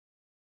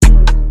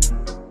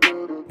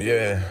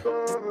Yeah,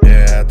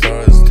 yeah, I told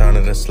her it's time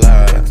to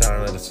slide.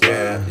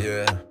 Yeah,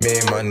 me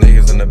and my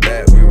niggas in the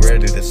back, we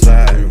ready to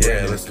slide.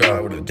 Yeah, let's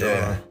go.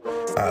 Yeah,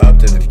 I up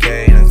to the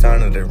K and it's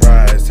time to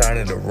ride. It's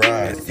time to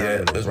ride.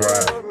 Yeah, let's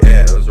ride.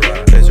 Yeah, let's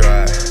ride. Let's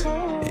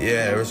ride.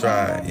 Yeah, let's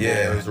ride.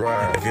 Yeah, let's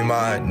ride. If you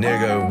my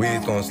nigga,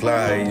 we gon'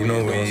 slide. You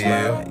know we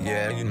slide.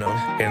 Yeah, you know.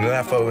 Can't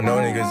laugh fuck with no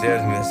niggas, yeah,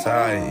 it's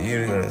inside. You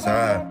niggas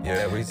inside.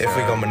 Yeah, we slide. If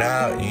we coming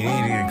out, you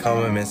need to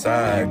come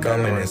inside.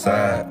 Coming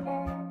inside.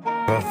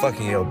 I'm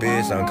fucking your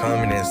bitch, I'm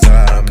coming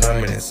inside, I'm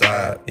coming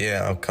inside.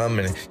 Yeah, I'm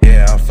coming in.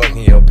 Yeah, I'm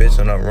fucking your bitch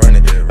and I'm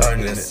running it. Up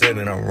in the city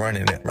and I'm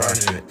running it.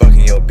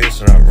 Fucking your bitch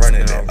and I'm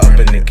running it. Up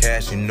in the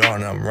cash, you know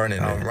and I'm running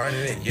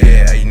it.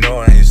 Yeah, you know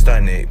I ain't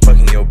stunning it.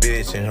 Fucking your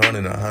bitch and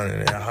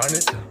hundred.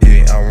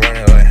 Yeah, I'm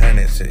running like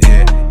hundreds.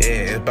 Yeah,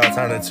 it's about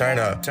time to turn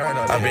up.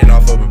 I've been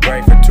off of a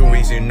break for 2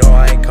 weeks, you know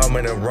I ain't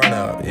coming to run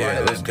up.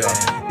 Yeah, let's go.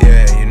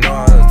 Yeah, you know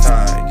all the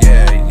time.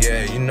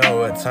 Yeah, you know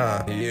what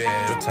time.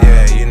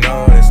 Yeah, you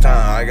know it's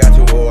time. I got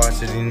to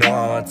watch it, you know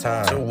all the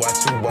time.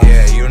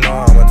 Yeah, you know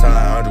all the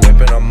time. I'm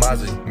whipping on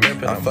Mozzie.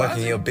 I'm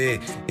fucking your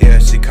bitch. Yeah,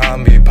 she call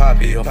me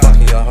Poppy. I'm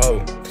fucking your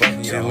hoe.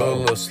 She a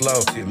little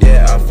slow.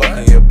 Yeah, I'm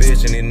fucking your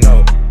bitch and you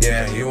know.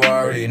 Yeah, you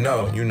already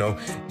know. You know.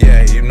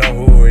 Yeah, you know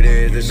who it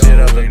is. The shit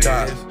up the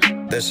top.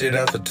 That shit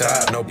at the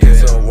top, no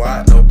piss on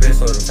white, no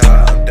piss on the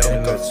top. I'm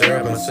done with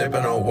syrup, I'm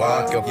sipping on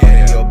vodka.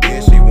 Fucking your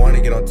bitch, she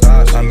wanna get on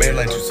top. I made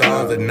like 2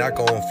 songs that not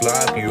gon'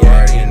 flop. You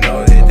already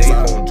know that they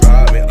gon'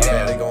 drop it.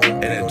 Yeah, they gon'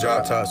 and then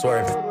drop top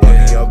swerving.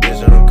 Fucking your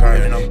bitch and I'm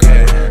curving,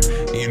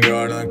 You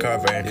know I'm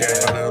curving. Can't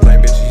find another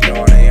lane, bitch, you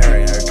know I ain't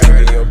hurting her.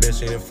 Curving your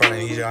bitch in front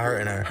of you, just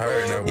hurting her.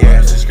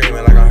 Yeah, she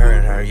screaming like I'm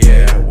hurting her.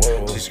 Yeah,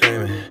 she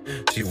screaming,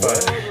 she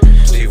fucking.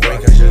 She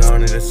wake up, she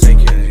on it, it's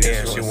sinking.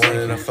 Yeah, she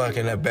wanted to fuck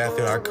in the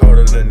bathroom. I called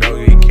her to know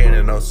you can't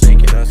and no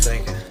sinking.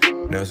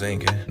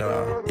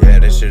 No. Yeah,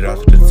 this shit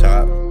off the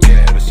top.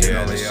 Yeah, this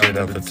shit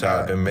off the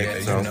top. Been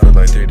making songs for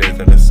like 3 days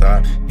at the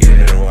side. You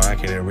know I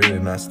can't really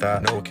not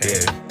stop.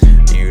 Yeah,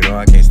 you know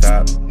I can't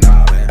stop.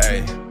 Nah, man.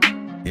 Hey,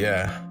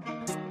 yeah.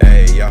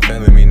 Hey, y'all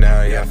feeling me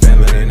now? Y'all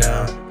feeling me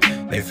now?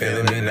 They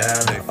feeling me now?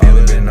 They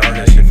feeling me now?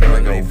 That shit feel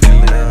like a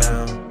weed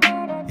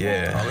now.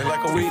 Yeah,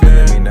 they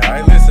feeling me now.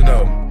 Hey,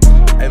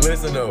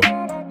 listen though.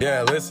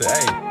 Yeah, listen,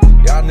 hey.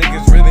 Y'all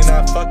niggas really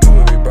not fucking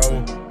with me,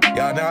 bro.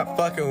 Y'all not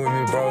fucking with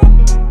me, bro.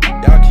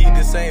 Y'all keep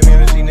the same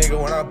energy,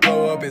 nigga. When I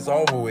blow up, it's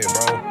over with,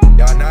 bro.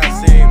 Y'all not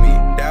seeing me.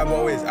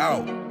 Dabo is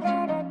out.